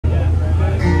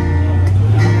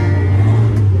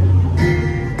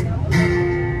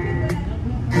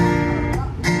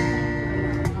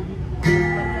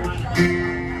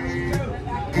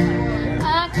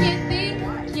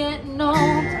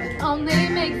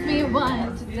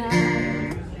want to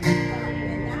die.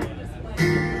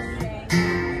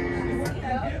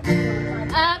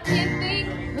 I can't think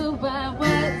who I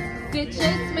was, it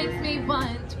just makes me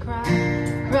want to cry,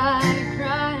 cry,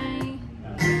 cry,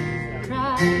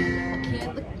 cry. I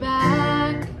can't look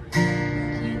back,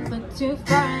 can't look too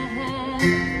far ahead.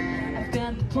 I've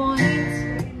got the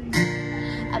point,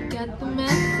 I've got the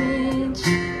message.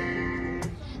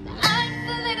 I'm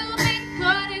a little bit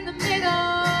caught in the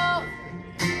middle.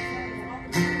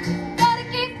 Gotta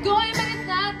keep going, but it's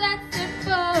not that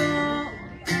simple.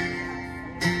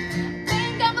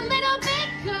 Think I'm a little bit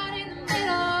caught in the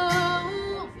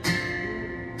middle.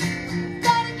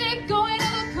 Gotta keep going,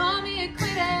 or they'll call me a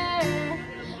quitter.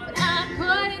 But I'm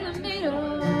caught in the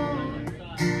middle.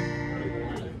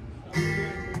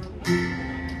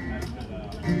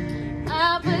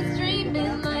 I was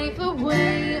dreaming life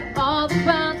away, all the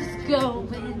while just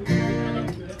going down.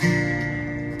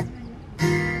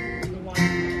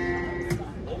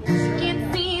 Can't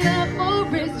see the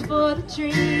forest for the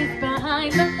trees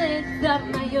behind the lids of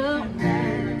my own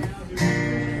eyes.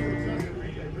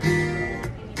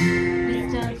 These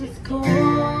times it's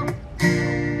cool,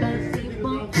 but it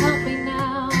won't help me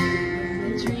now.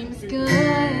 The dream's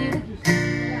good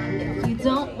if you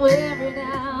don't wear it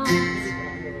out.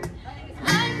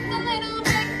 I'm a little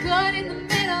bit caught in the middle.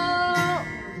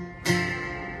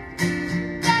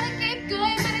 Gotta keep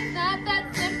going, but it's not that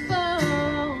simple.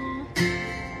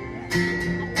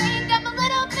 I think I'm a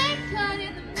little bit caught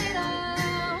in the middle.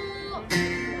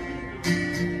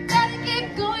 Gotta keep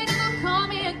going, or they'll call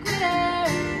me a quitter.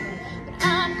 But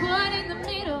I'm caught in the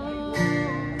middle.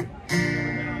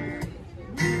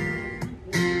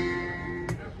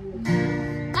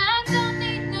 I don't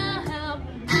need no help,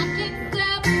 I can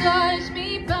sabotage me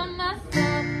by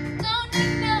myself. Don't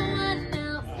need no one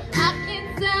else, I can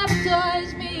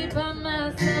sabotage me by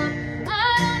myself. I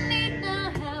don't need no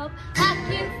help, I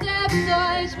can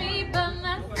sabotage me by myself.